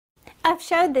I've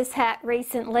showed this hat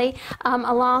recently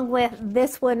along with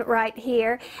this one right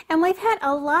here, and we've had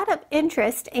a lot of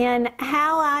interest in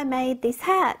how I made these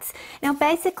hats. Now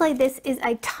basically this is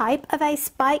a type of a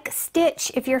spike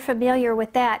stitch, if you're familiar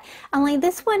with that, only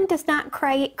this one does not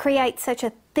create such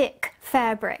a thick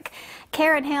fabric.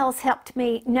 Karen Hales helped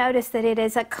me notice that it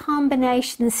is a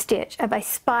combination stitch of a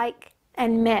spike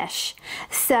and mesh.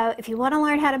 So if you want to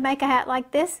learn how to make a hat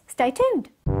like this, stay tuned.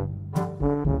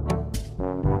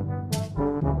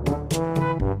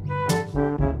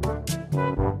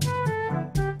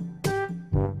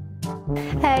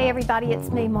 Hey everybody, it's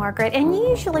me, Margaret, and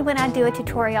usually when I do a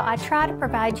tutorial I try to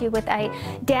provide you with a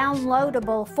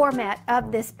downloadable format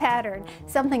of this pattern,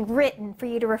 something written for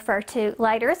you to refer to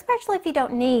later, especially if you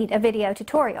don't need a video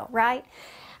tutorial, right?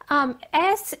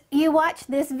 As you watch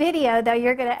this video though,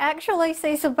 you're going to actually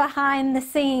see some behind the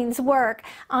scenes work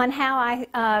on how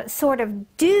I sort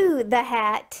of do the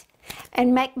hat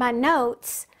and make my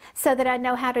notes so that I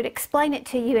know how to explain it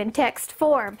to you in text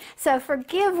form. So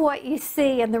forgive what you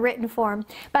see in the written form.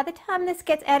 By the time this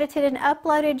gets edited and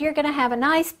uploaded, you're going to have a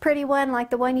nice pretty one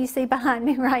like the one you see behind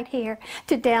me right here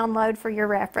to download for your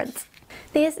reference.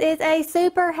 This is a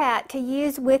super hat to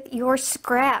use with your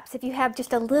scraps. If you have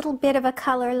just a little bit of a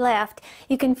color left,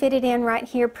 you can fit it in right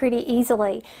here pretty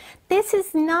easily. This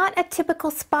is not a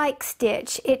typical spike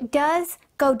stitch. It does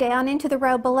go down into the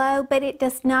row below, but it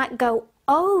does not go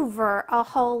over a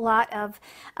whole lot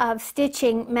of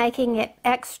stitching, making it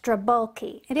extra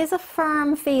bulky. It is a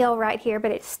firm feel right here,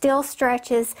 but it still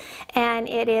stretches, and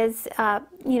it is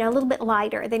you know, a little bit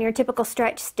lighter than your typical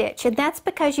stretch stitch, and that's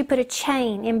because you put a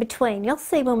chain in between. You'll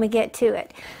see when we get to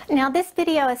it. Now this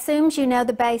video assumes you know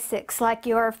the basics, like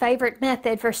your favorite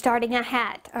method for starting a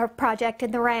hat or project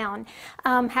in the round.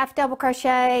 Half double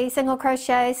crochet, single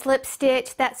crochet, slip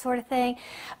stitch, that sort of thing.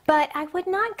 But I would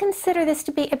not consider this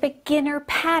to be a beginner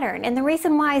pattern, and the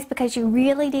reason why is because you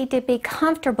really need to be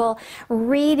comfortable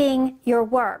reading your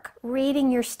work,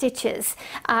 reading your stitches,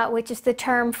 which is the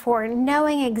term for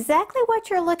knowing exactly what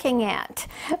you're looking at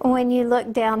when you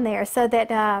look down there, so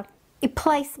that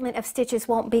placement of stitches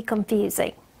won't be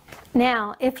confusing.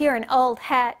 Now, if you're an old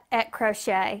hat at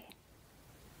crochet,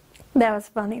 that was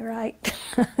funny, right?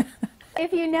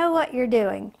 If you know what you're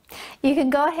doing, you can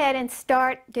go ahead and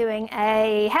start doing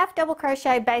a half double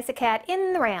crochet basic hat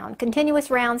in the round,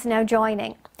 continuous rounds, no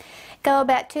joining. Go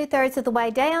about 2/3 of the way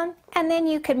down, and then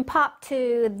you can pop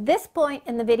to this point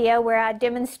in the video where I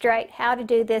demonstrate how to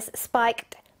do this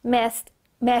spiked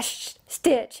mesh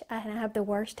stitch. I have the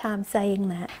worst time saying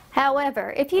that.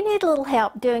 However, if you need a little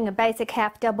help doing a basic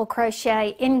half double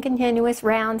crochet in continuous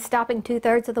rounds, stopping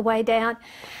 2/3 of the way down,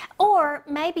 or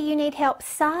maybe you need help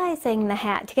sizing the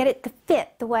hat to get it to fit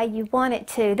the way you want it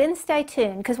to, then stay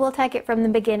tuned because we'll take it from the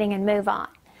beginning and move on.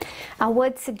 I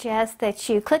would suggest that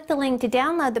you click the link to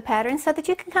download the pattern so that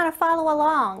you can kind of follow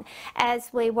along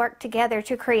as we work together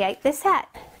to create this hat.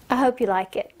 I hope you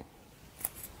like it.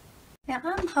 Now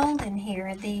I'm holding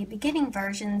here the beginning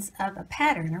versions of a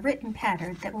pattern, a written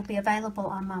pattern that will be available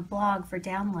on my blog for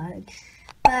download.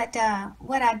 But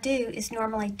what I do is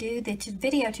normally do the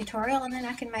video tutorial, and then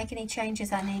I can make any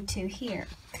changes I need to here.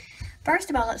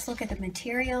 First of all, let's look at the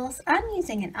materials. I'm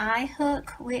using an eye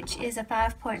hook, which is a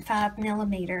 5.5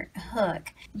 millimeter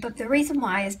hook. But the reason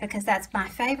why is because that's my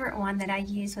favorite one that I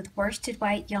use with worsted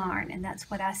weight yarn, and that's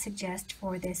what I suggest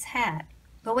for this hat.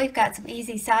 But we've got some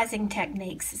easy sizing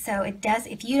techniques, so it does,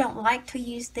 if you don't like to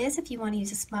use this, if you want to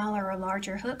use a smaller or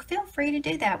larger hook, feel free to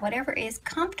do that, whatever is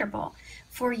comfortable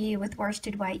for you with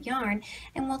worsted weight yarn,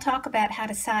 and we'll talk about how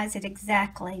to size it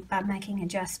exactly by making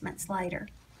adjustments later.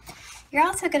 You're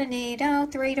also going to need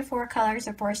 3 to 4 colors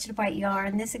of worsted weight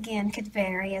yarn. This again could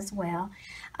vary as well.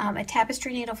 A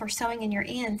tapestry needle for sewing in your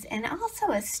ends, and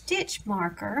also a stitch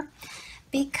marker,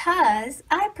 because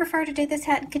I prefer to do this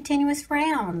hat in continuous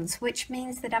rounds, which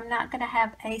means that I'm not going to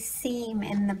have a seam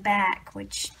in the back,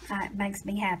 which makes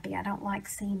me happy. I don't like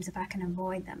seams if I can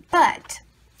avoid them. But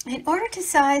in order to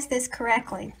size this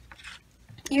correctly,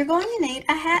 you're going to need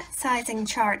a hat sizing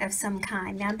chart of some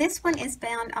kind. Now this one is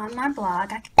found on my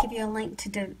blog. I can give you a link to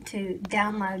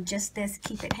download just this,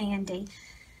 keep it handy.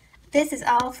 This is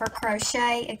all for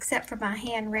crochet except for my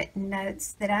handwritten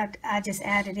notes that I just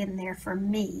added in there for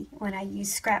me. When I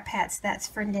use scrap hats, that's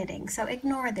for knitting. So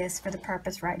ignore this for the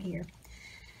purpose right here.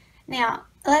 Now,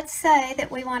 let's say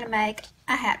that we want to make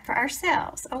a hat for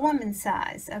ourselves, a woman's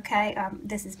size, okay?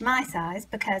 This is my size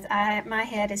because my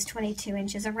head is 22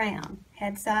 inches around.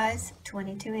 Head size,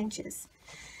 22 inches.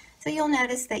 So you'll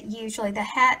notice that usually the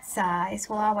hat size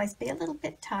will always be a little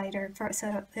bit tighter,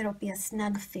 so it'll be a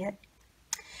snug fit.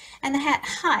 And the hat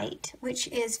height, which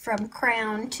is from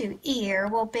crown to ear,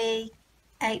 will be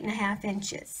 8.5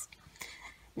 inches.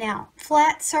 Now,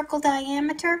 flat circle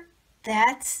diameter,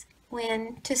 that's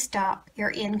when to stop your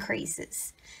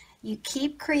increases. You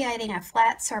keep creating a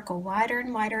flat circle wider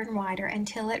and wider and wider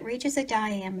until it reaches a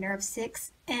diameter of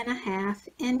 6.5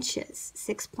 inches,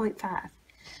 6.5,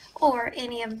 or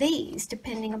any of these,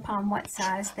 depending upon what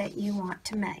size that you want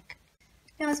to make.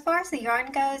 Now, as far as the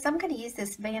yarn goes, I'm going to use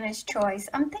this Vantage Choice.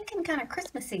 I'm thinking kind of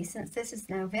Christmassy since this is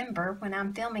November when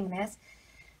I'm filming this.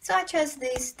 So I chose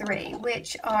these three,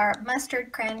 which are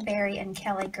Mustard, Cranberry, and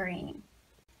Kelly Green.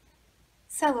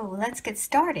 So let's get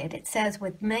started. It says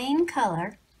with main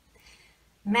color,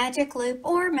 magic loop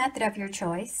or method of your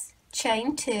choice,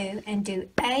 chain 2 and do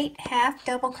 8 half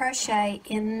double crochet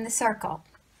in the circle.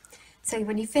 So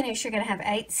when you finish, you're going to have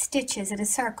 8 stitches in a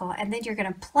circle, and then you're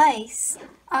going to place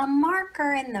a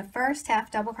marker in the first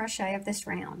half double crochet of this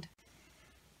round.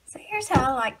 So here's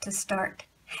how I like to start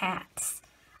hats.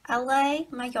 I lay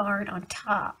my yarn on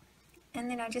top,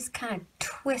 and then I just kind of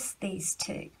twist these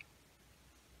two.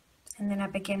 And then I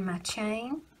begin my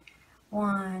chain,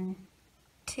 1,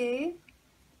 2,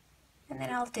 and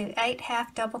then I'll do 8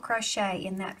 half double crochet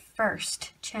in that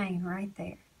first chain right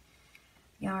there.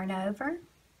 Yarn over,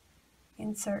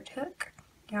 insert hook,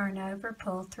 yarn over,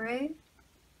 pull through,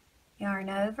 yarn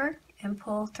over, and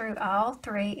pull through all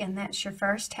 3, and that's your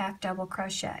first half double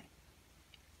crochet.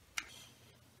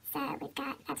 So we've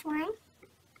got, that's 1,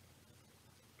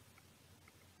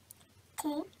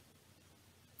 2,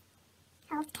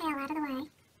 hold the tail out of the way,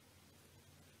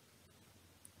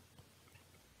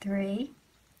 3,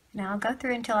 now I'll go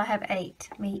through until I have 8,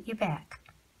 meet you back.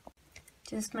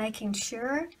 Just making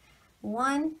sure,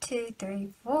 1, 2, 3,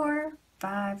 4,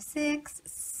 5, 6,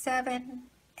 7,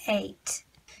 8.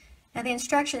 Now the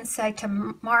instructions say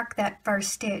to mark that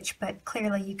first stitch, but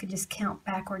clearly you can just count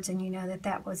backwards and you know that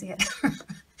that was it.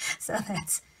 So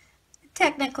that's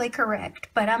technically correct,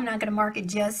 but I'm not going to mark it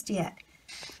just yet.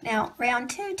 Now round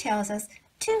 2 tells us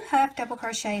 2 half double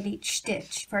crochet at each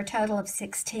stitch for a total of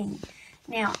 16.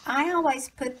 Now I always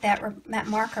put that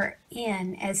marker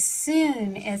in as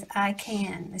soon as I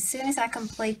can, as soon as I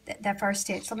complete that first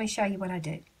stitch. Let me show you what I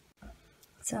do.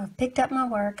 So I've picked up my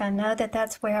work. I know that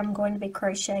that's where I'm going to be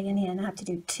crocheting in. I have to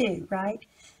do 2, right?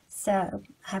 So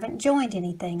I haven't joined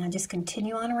anything. I just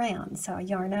continue on around. So I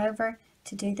yarn over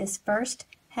to do this first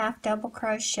half double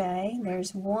crochet.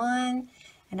 There's 1,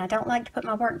 and I don't like to put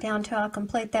my work down until I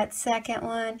complete that second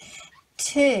one.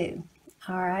 2,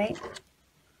 all right?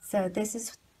 So this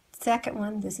is the second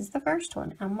one. This is the first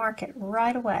one. I'll mark it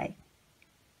right away.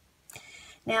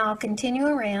 Now I'll continue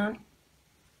around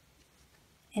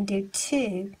and do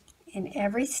 2 in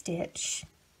every stitch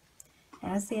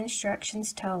as the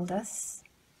instructions told us.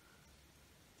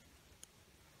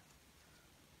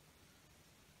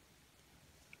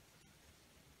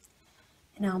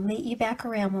 And I'll meet you back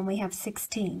around when we have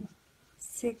 16.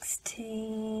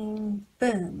 16,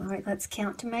 boom. All right, let's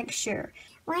count to make sure.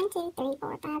 1, 2, 3,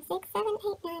 4, 5, 6, 7,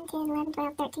 8, 9, 10, 11,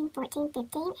 12, 13, 14,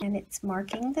 15. And it's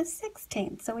marking the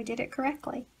 16th, so we did it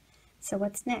correctly. So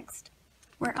what's next?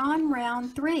 We're on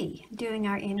round 3 doing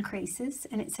our increases,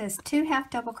 and it says 2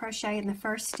 half double crochet in the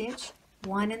first stitch,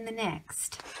 1 in the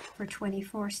next for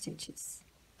 24 stitches.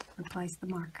 Replace the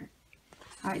marker.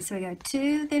 All right, so we go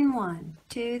 2, then 1,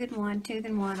 2, then 1, 2,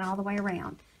 then 1, all the way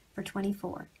around for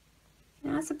 24.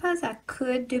 Now I suppose I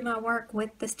could do my work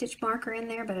with the stitch marker in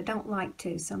there, but I don't like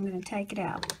to, so I'm going to take it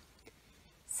out.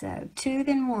 So 2,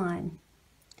 then 1,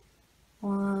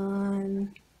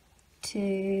 1,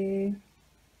 2,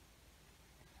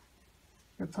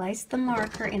 replace the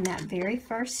marker in that very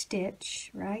first stitch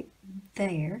right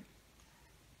there,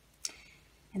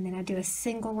 and then I do a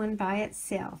single one by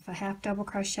itself, a half double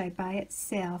crochet by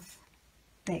itself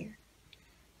there.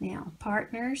 Now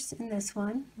partners in this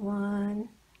one, 1,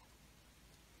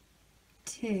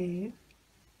 2,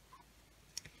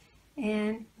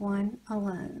 and 1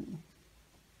 alone.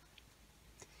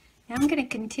 Now I'm going to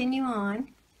continue on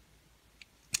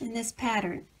in this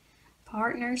pattern,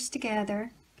 partners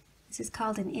together. This is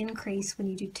called an increase when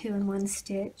you do 2 in 1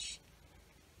 stitch,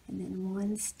 and then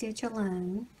 1 stitch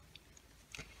alone.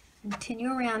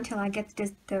 Continue around till I get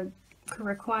the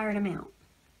required amount.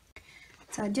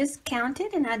 So I just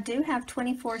counted, and I do have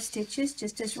 24 stitches,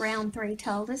 just as round 3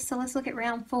 told us. So let's look at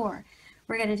round 4.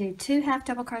 We're going to do 2 half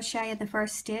double crochet in the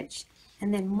first stitch,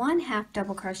 and then 1 half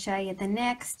double crochet in the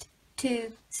next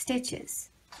 2 stitches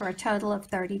for a total of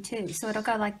 32. So it'll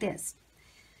go like this: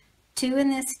 2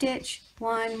 in this stitch,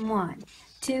 1, 1,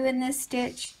 2 in this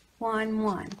stitch, 1,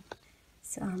 1.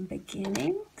 So I'm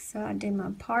beginning, so I do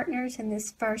my partners in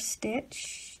this first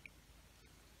stitch,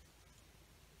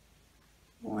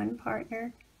 1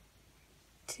 partner,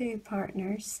 2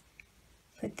 partners,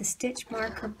 put the stitch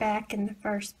marker back in the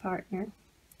first partner,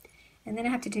 and then I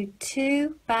have to do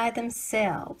 2 by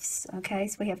themselves. Okay,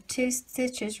 so we have 2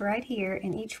 stitches right here,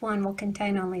 and each one will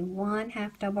contain only 1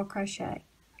 half double crochet.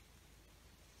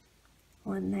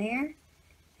 1 there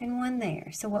and 1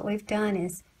 there. So what we've done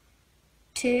is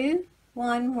 2,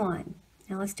 1, 1.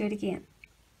 Now let's do it again.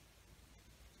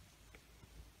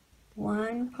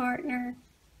 1 partner,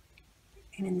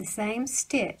 and in the same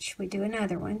stitch we do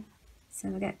another one. So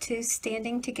we got 2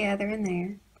 standing together in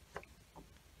there,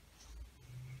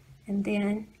 and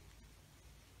then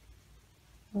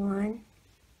 1,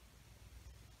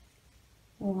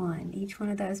 1, each one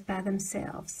of those by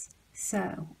themselves.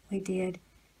 So we did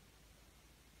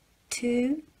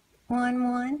 2,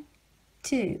 1, 1,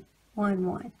 2, 1,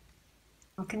 1.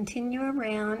 I'll continue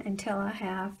around until I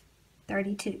have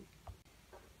 32.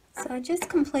 So I just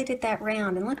completed that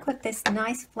round, and look what this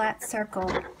nice flat circle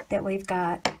that we've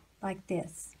got like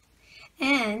this.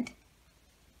 And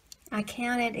I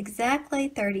counted exactly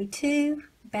 32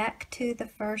 back to the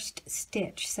first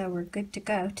stitch, so we're good to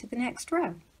go to the next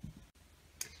row.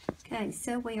 Okay,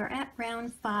 so we are at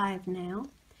round 5 now,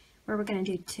 where we're going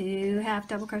to do 2 half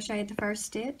double crochet at the first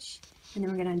stitch, and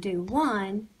then we're going to do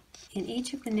 1 in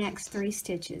each of the next 3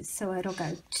 stitches. So it'll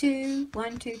go 2,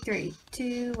 1, 2, 3,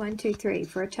 2, 1, 2, 3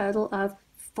 for a total of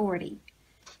 40.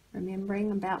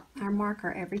 Remembering about our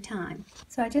marker every time.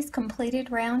 So I just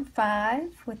completed round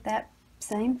 5 with that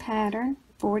same pattern.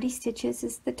 40 stitches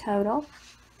is the total.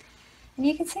 And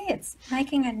you can see it's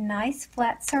making a nice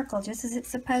flat circle just as it's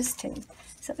supposed to.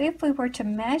 So if we were to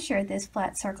measure this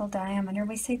flat circle diameter,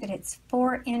 we see that it's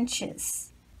 4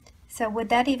 inches. So would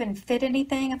that even fit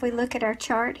anything if we look at our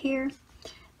chart here?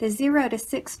 The 0 to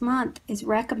 6 month is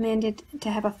recommended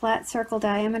to have a flat circle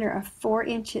diameter of 4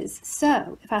 inches.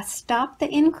 So if I stop the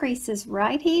increases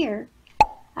right here,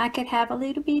 I could have a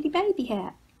little bitty baby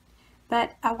hat.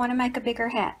 But I want to make a bigger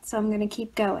hat, so I'm going to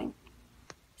keep going.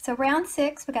 So round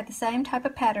 6, we got the same type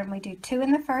of pattern. We do 2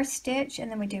 in the first stitch,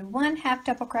 and then we do 1 half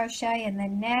double crochet in the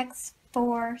next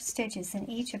 4 stitches in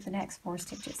each of the next 4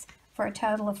 stitches for a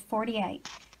total of 48.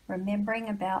 Remembering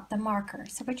about the marker.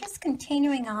 So we're just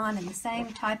continuing on in the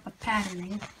same type of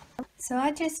patterning. So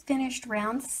I just finished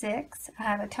round 6. I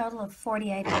have a total of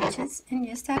 48 inches, and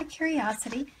just out of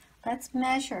curiosity, let's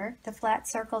measure the flat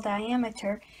circle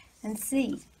diameter and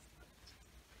see.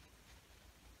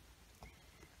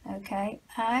 Okay,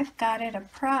 I've got it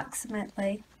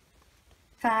approximately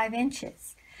 5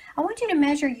 inches. I want you to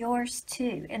measure yours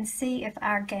too and see if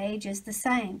our gauge is the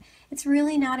same. It's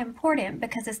really not important,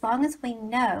 because as long as we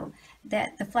know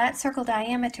that the flat circle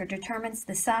diameter determines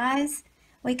the size,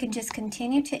 we can just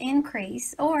continue to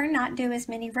increase or not do as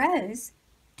many rows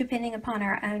depending upon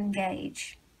our own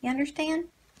gauge. You understand?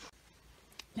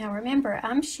 Now remember,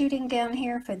 I'm shooting down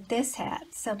here for this hat,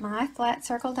 so my flat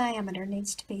circle diameter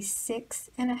needs to be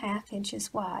 6.5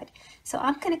 inches wide. So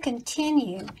I'm going to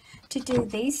continue to do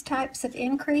these types of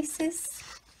increases,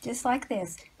 just like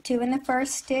this. 2 in the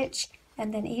first stitch,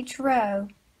 and then each row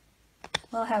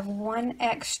will have 1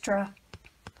 extra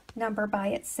number by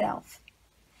itself.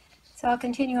 So I'll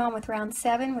continue on with round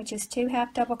 7, which is 2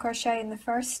 half double crochet in the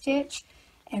first stitch,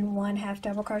 and 1 half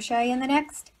double crochet in the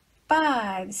next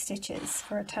 5 stitches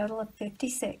for a total of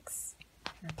 56.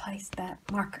 Replace that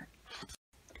marker.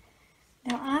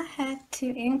 Now I had to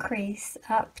increase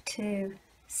up to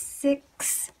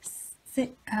 6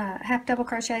 half double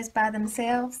crochets by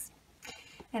themselves,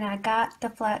 and I got the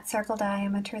flat circle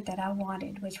diameter that I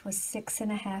wanted, which was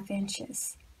 6.5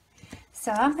 inches.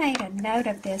 So I made a note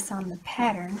of this on the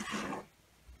pattern.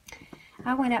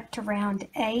 I went up to round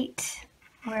 8,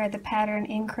 where the pattern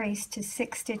increased to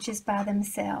 6 stitches by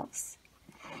themselves,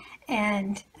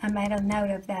 and I made a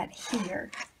note of that here.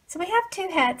 So we have 2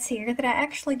 hats here that I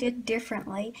actually did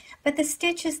differently, but the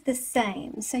stitch is the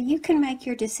same, so you can make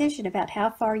your decision about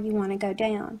how far you want to go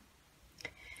down.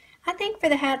 I think for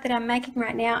the hat that I'm making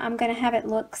right now, I'm going to have it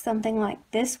look something like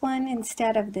this one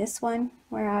instead of this one,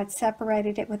 where I had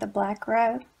separated it with a black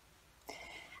row.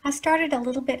 I started a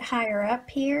little bit higher up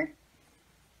here,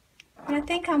 and I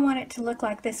think I want it to look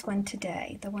like this one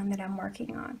today, the one that I'm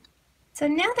working on. So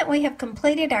now that we have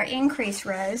completed our increase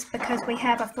rows, because we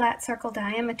have a flat circle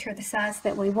diameter the size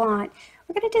that we want,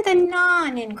 we're going to do the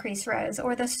non-increase rows,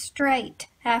 or the straight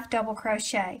half double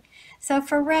crochet. So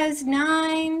for rows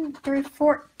 9 through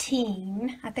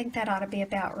 14, I think that ought to be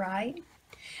about right,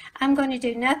 I'm going to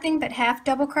do nothing but half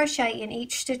double crochet in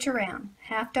each stitch around.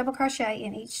 Half double crochet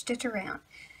in each stitch around.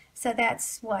 So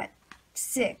that's what?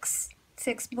 6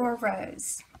 more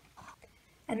rows.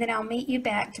 And then I'll meet you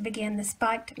back to begin the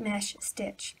spiked mesh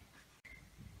stitch.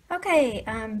 Okay,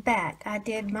 I'm back. I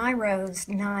did my rows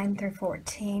 9 through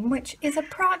 14, which is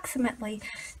approximately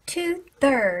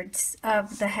 2/3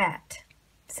 of the hat.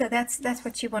 So that's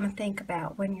what you want to think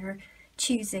about when you're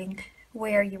choosing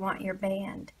where you want your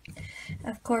band.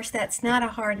 Of course, that's not a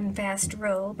hard and fast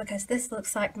rule because this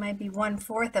looks like maybe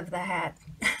 1/4 of the hat,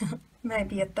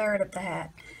 maybe 1/3 of the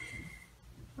hat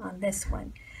on this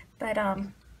one. But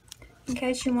in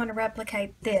case you want to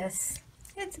replicate this,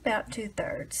 it's about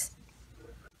 2/3.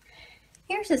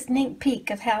 Here's a sneak peek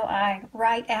of how I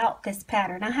write out this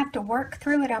pattern. I have to work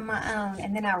through it on my own,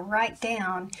 and then I write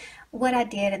down what I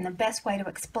did and the best way to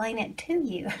explain it to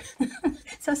you.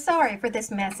 So sorry for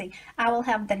this messy. I will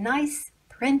have the nice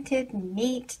printed,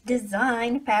 neat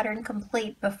design pattern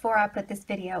complete before I put this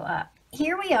video up.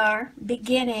 Here we are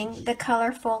beginning the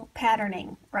colorful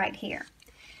patterning right here.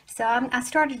 So I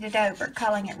started it over,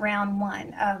 calling it round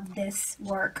 1 of this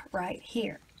work right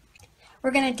here. We're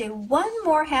going to do one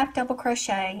more half double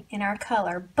crochet in our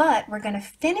color, but we're going to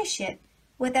finish it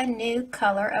with a new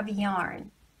color of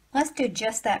yarn. Let's do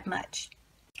just that much.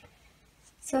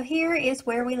 So here is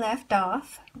where we left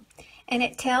off, and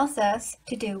it tells us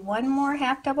to do one more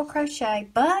half double crochet,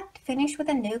 but finish with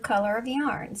a new color of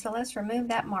yarn. So let's remove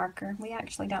that marker. We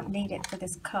actually don't need it for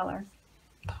this color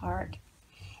part.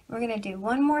 We're going to do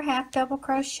one more half double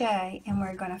crochet, and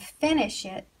we're going to finish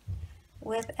it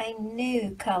with a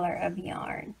new color of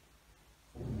yarn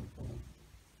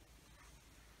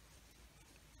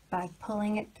by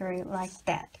pulling it through like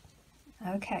that.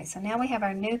 Okay, so now we have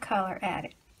our new color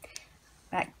added.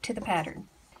 Back to the pattern.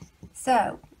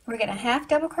 So we're going to half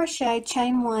double crochet,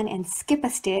 chain 1, and skip a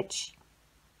stitch,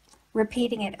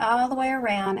 repeating it all the way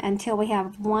around until we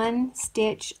have 1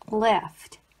 stitch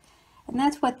left. And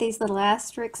that's what these little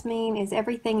asterisks mean, is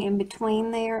everything in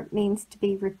between there means to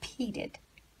be repeated.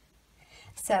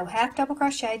 So half double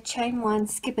crochet, chain 1,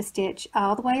 skip a stitch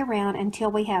all the way around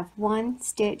until we have 1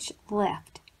 stitch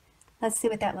left. Let's see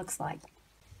what that looks like.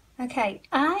 Okay,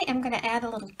 I am going to add a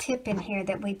little tip in here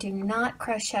that we do not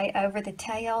crochet over the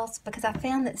tails, because I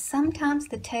found that sometimes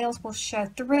the tails will show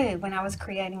through when I was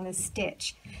creating this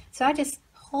stitch. So I just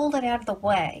hold it out of the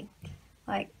way,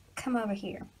 like come over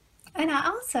here. And I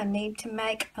also need to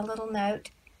make a little note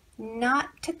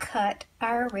not to cut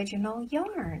our original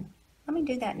yarn. Let me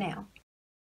do that now.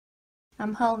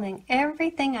 I'm holding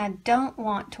everything I don't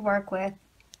want to work with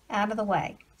out of the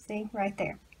way. See, right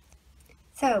there.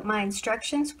 So my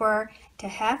instructions were to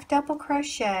half double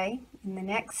crochet in the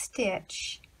next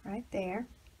stitch, right there,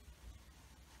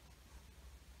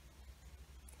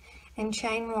 and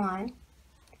chain 1,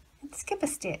 and skip a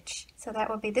stitch. So that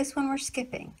would be this one we're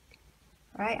skipping,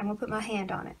 right? I'm going to put my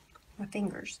hand on it, my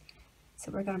fingers.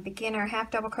 So we're going to begin our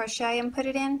half double crochet and put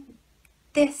it in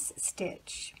this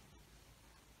stitch,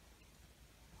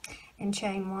 and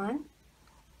chain 1,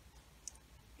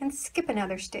 and skip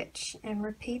another stitch, and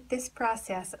repeat this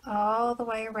process all the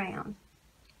way around.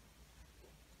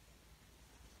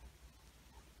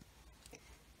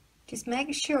 Just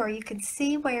make sure you can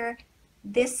see where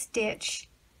this stitch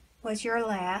was your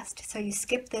last, so you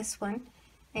skip this one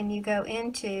and you go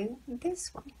into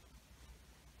this one.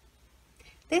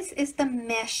 This is the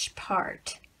mesh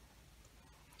part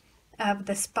of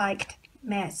the spiked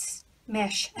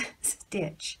mesh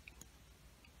stitch.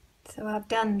 So I've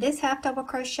done this half double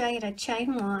crochet and a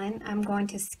chain 1. I'm going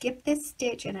to skip this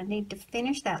stitch, and I need to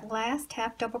finish that last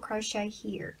half double crochet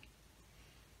here.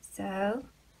 So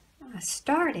I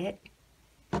start it,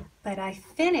 but I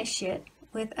finish it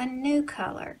with a new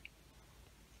color,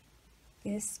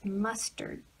 this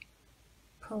mustard,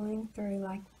 pulling through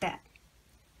like that.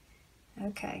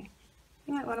 Okay,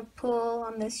 you might want to pull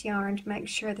on this yarn to make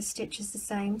sure the stitch is the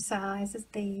same size as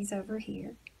these over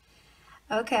here.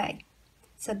 Okay.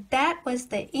 So that was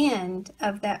the end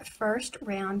of that first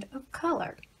round of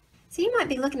color. So you might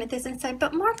be looking at this and say,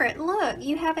 but Margaret, look,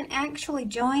 you haven't actually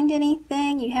joined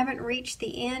anything, you haven't reached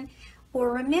the end. Well,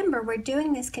 remember, we're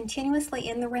doing this continuously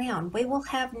in the round. We will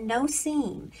have no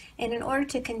seam, and in order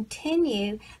to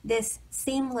continue this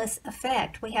seamless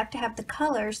effect, we have to have the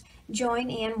colors join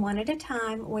in one at a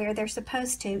time where they're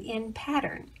supposed to in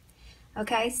pattern.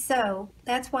 Okay, so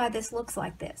that's why this looks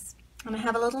like this. And I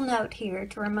have a little note here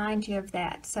to remind you of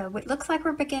that. So it looks like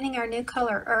we're beginning our new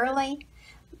color early,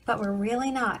 but we're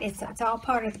really not. It's all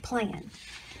part of the plan.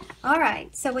 All right,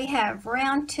 so we have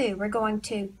round 2. We're going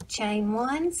to chain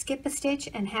 1, skip a stitch,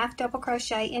 and half double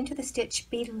crochet into the stitch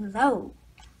below,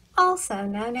 also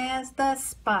known as the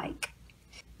spike.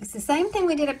 It's the same thing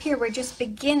we did up here. We're just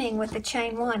beginning with the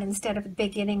chain 1 instead of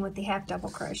beginning with the half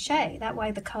double crochet. That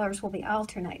way the colors will be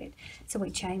alternated. So we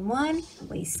chain 1,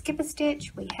 we skip a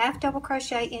stitch, we half double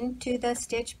crochet into the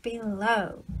stitch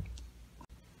below.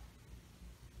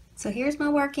 So here's my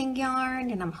working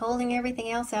yarn, and I'm holding everything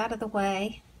else out of the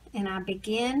way, and I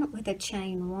begin with a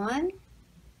chain 1,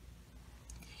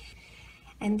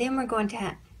 and then we're going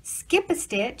to skip a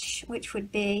stitch, which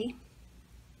would be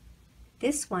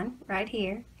this one right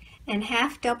here, and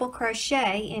half double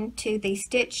crochet into the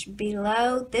stitch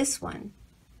below this one,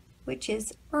 which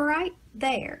is right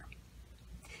there.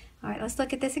 All right, let's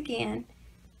look at this again.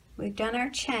 We've done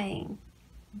our chain.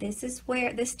 This is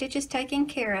where this stitch is taken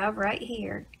care of right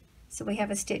here. So we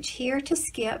have a stitch here to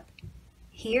skip.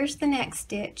 Here's the next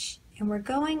stitch, and we're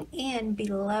going in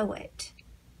below it,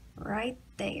 right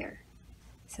there.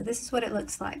 So this is what it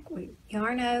looks like. We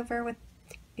yarn over with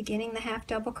beginning the half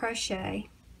double crochet.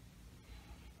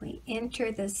 We enter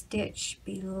the stitch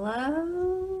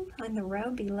below, on the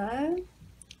row below,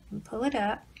 and pull it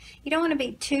up. You don't want to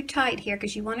be too tight here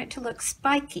because you want it to look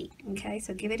spiky, okay?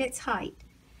 So give it its height.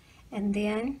 And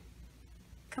then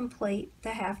complete the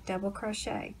half double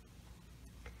crochet.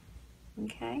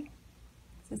 Okay,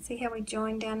 so see how we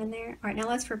join down in there? All right, now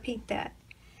let's repeat that.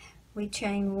 We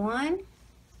chain 1.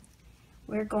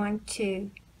 We're going to,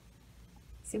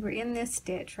 see, we're in this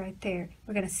stitch right there.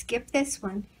 We're going to skip this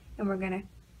one, and we're going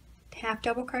to half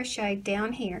double crochet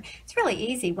down here. It's really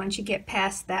easy once you get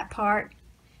past that part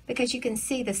because you can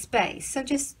see the space. So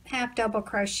just half double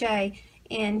crochet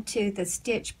into the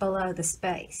stitch below the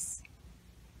space.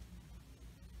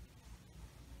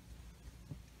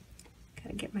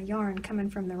 Gotta get my yarn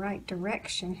coming from the right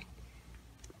direction.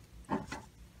 Put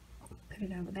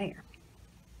it over there.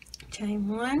 Chain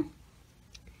 1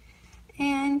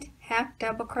 and half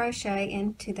double crochet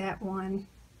into that one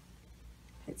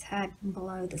that's hiding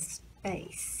below the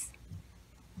space.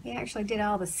 We actually did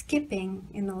all the skipping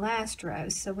in the last row,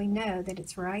 so we know that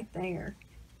it's right there.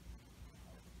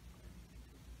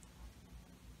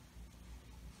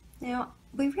 Now,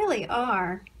 we really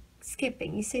are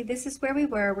skipping. You see, this is where we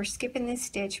were. We're skipping this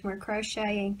stitch and we're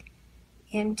crocheting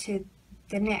into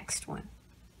the next one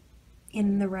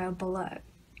in the row below.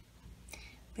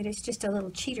 But it's just a little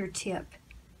cheater tip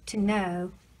to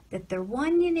know that the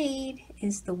one you need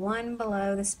is the one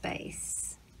below the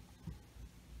space.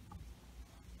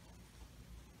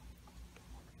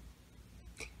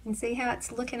 And see how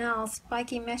it's looking all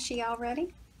spiky meshy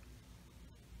already?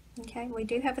 Okay, we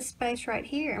do have a space right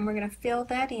here, and we're going to fill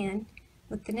that in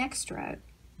with the next row.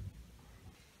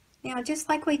 Now, just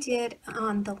like we did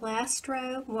on the last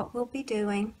row, what we'll be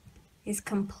doing is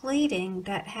completing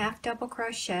that half double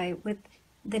crochet with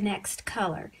the next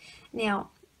color. Now,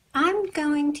 I'm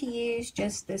going to use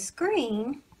just this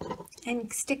green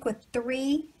and stick with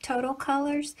 3 total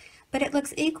colors, but it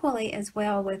looks equally as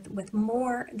well with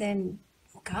more than,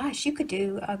 gosh, you could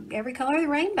do every color of the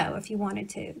rainbow if you wanted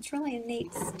to. It's really a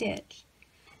neat stitch.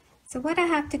 So what I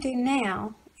have to do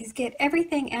now is get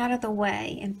everything out of the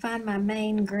way and find my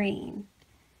main green.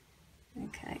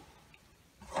 Okay.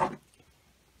 Put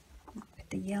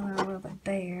the yellow over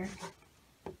there.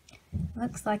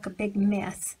 Looks like a big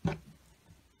mess.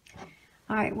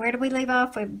 Alright, where do we leave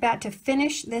off? We're about to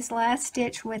finish this last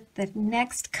stitch with the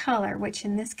next color, which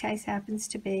in this case happens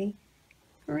to be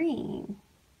green.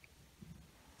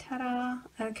 Ta-da!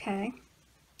 Okay.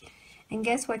 And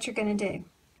guess what you're going to do?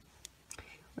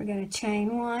 We're going to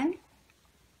chain 1.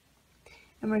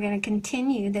 And we're going to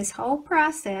continue this whole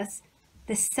process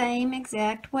the same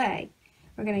exact way.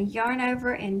 We're going to yarn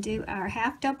over and do our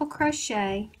half double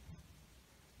crochet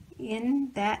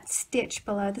in that stitch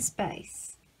below the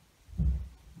space.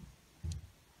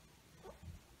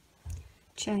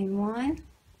 Chain 1,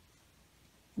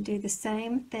 do the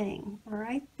same thing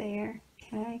right there.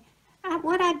 Okay.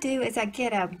 What I do is I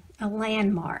get a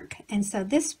landmark, and so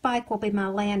this spike will be my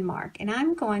landmark, and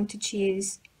I'm going to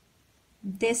choose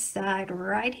this side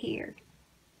right here,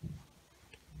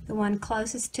 the one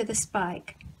closest to the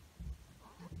spike,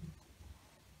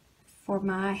 for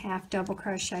my half double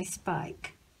crochet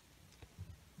spike.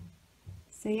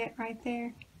 See it right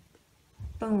there?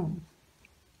 Boom.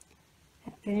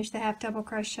 Finish the half double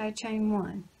crochet, chain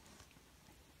 1,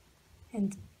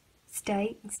 and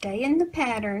stay in the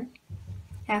pattern.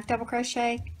 Half double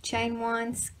crochet, chain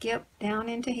 1, skip down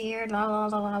into here, la la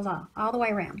la la la, all the way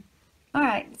around.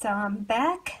 Alright, so I'm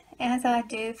back as I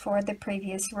do for the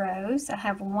previous rows. I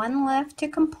have 1 left to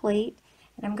complete,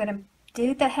 and I'm going to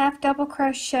do the half double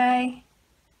crochet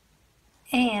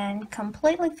and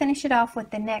completely finish it off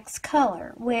with the next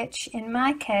color, which in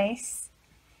my case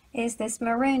is this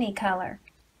maroony color,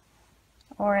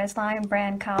 or as Lion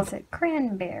Brand calls it,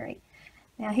 cranberry.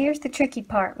 Now here's the tricky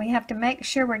part. We have to make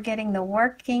sure we're getting the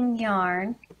working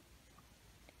yarn.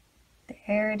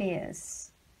 There it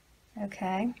is.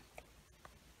 Okay.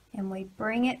 and we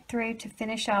bring it through to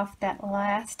finish off that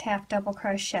last half double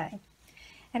crochet.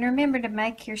 And remember to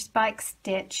make your spike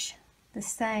stitch the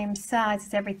same size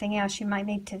as everything else. You might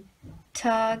need to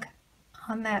tug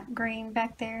on that green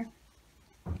back there.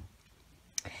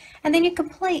 And then you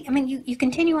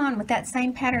continue on with that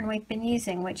same pattern we've been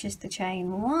using, which is the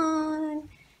chain 1,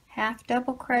 half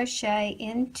double crochet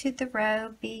into the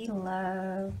row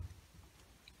below.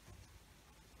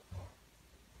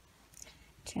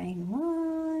 Chain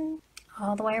 1,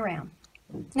 all the way around.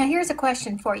 Now here's a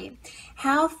question for you.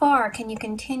 How far can you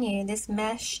continue this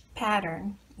mesh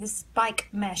pattern, this spike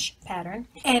mesh pattern,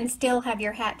 and still have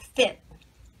your hat fit?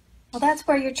 Well, that's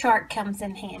where your chart comes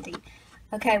in handy.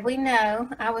 Okay, we know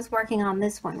I was working on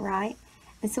this one, right?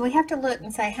 And so we have to look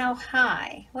and say how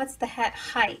high, what's the hat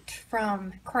height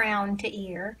from crown to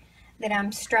ear that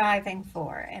I'm striving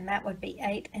for, and that would be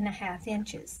 8.5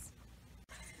 inches.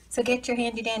 So get your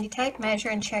handy dandy tape measure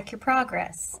and check your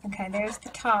progress. Okay, there's the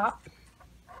top.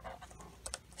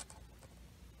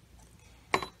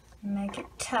 Make it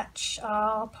touch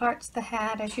all parts of the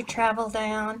hat as you travel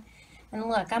down. And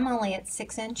look, I'm only at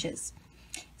 6 inches.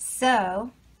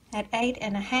 So at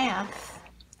 8.5,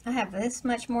 I have this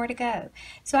much more to go.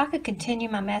 So I could continue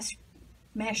my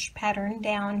mesh pattern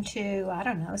down to, I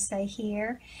don't know, say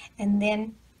here, and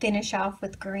then finish off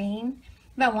with green.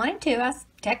 If I wanted to, I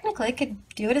technically could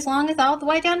do it as long as all the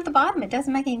way down to the bottom. It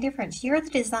doesn't make any difference. You're the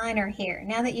designer here.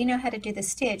 Now that you know how to do the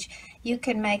stitch, you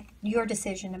can make your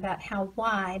decision about how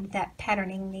wide that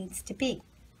patterning needs to be.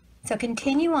 So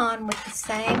continue on with the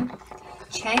same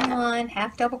chain 1,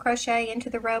 half double crochet into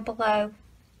the row below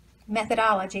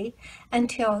methodology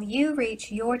until you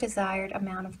reach your desired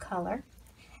amount of color,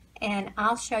 and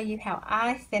I'll show you how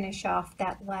I finish off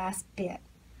that last bit.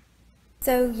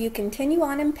 So you continue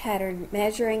on in pattern,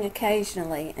 measuring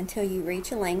occasionally until you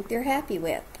reach a length you're happy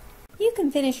with. You can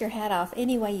finish your hat off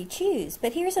any way you choose,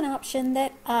 but here's an option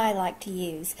that I like to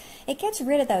use. It gets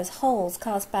rid of those holes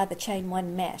caused by the chain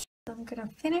 1 mesh. So I'm going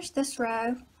to finish this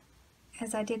row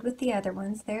as I did with the other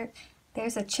ones.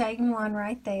 There's a chain 1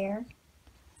 right there.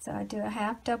 So I do a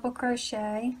half double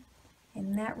crochet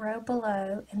in that row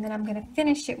below, and then I'm going to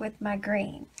finish it with my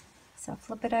green. So I'll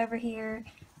flip it over here,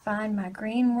 find my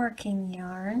green working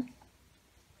yarn,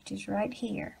 which is right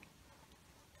here,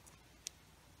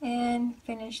 and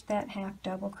finish that half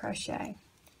double crochet.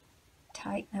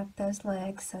 Tighten up those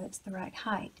legs so it's the right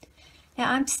height.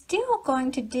 Now I'm still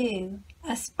going to do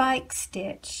a spike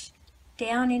stitch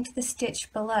down into the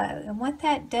stitch below, and what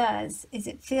that does is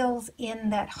it fills in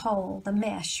that hole, the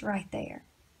mesh right there.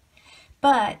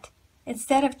 But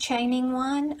instead of chaining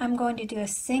 1, I'm going to do a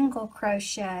single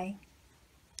crochet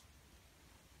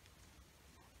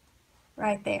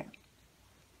right there.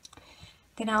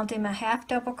 Then I'll do my half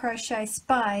double crochet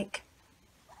spike,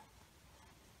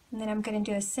 and then I'm going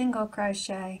to do a single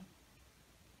crochet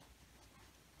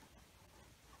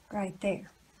right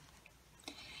there.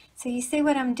 So you see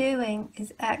what I'm doing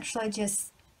is actually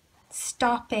just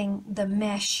stopping the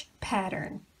mesh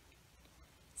pattern.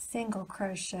 Single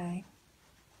crochet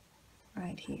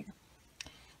right here,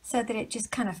 so that it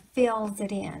just kind of fills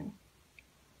it in.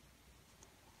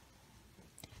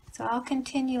 So I'll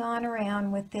continue on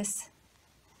around with this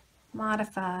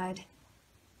modified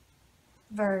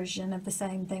version of the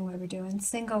same thing we were doing.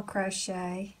 Single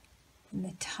crochet in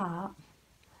the top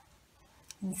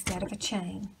instead of a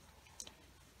chain.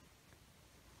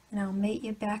 And I'll meet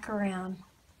you back around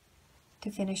to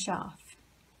finish off.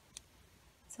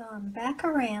 So I'm back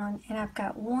around and I've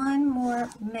got one more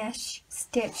mesh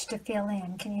stitch to fill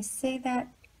in. Can you see that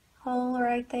hole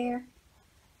right there?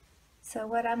 So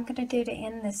what I'm going to do to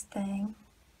end this thing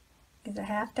is a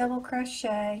half double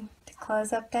crochet to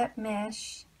close up that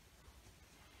mesh,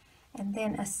 and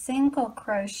then a single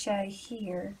crochet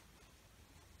here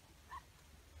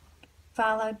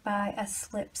followed by a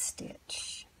slip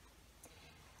stitch.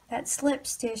 That slip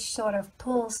stitch sort of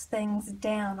pulls things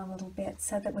down a little bit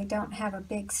so that we don't have a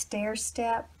big stair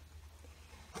step.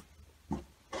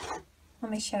 Let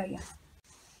me show you.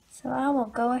 So I will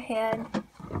go ahead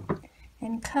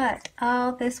and cut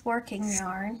all this working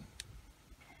yarn,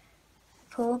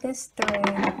 pull this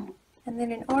through, and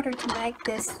then in order to make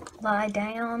this lie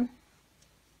down,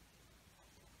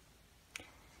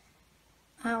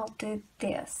 I'll do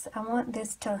this. I want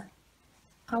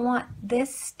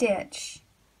this stitch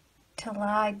to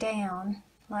lie down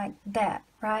like that,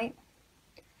 right?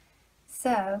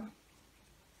 So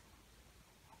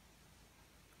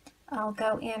I'll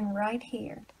go in right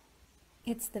here.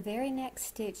 It's the very next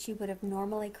stitch you would have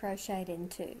normally crocheted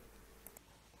into,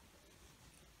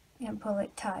 and pull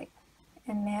it tight,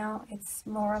 and now it's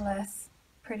more or less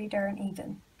pretty darn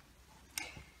even.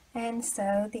 and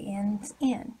sew the ends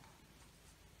in.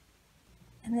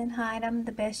 And then hide them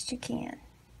the best you can.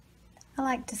 I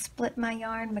like to split my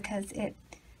yarn because it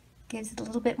gives it a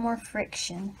little bit more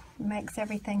friction. It makes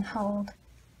everything hold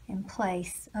in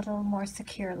place a little more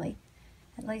securely.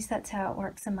 At least that's how it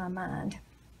works in my mind.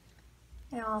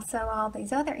 Now I'll sew all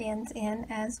these other ends in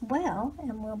as well,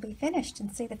 and we'll be finished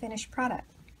and see the finished product.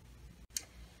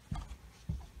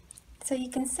 So you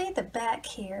can see the back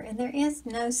here, and there is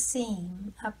no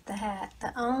seam up the hat.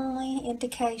 The only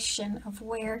indication of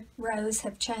where rows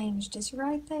have changed is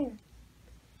right there.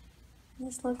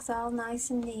 This looks all nice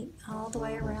and neat all the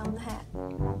way around the hat.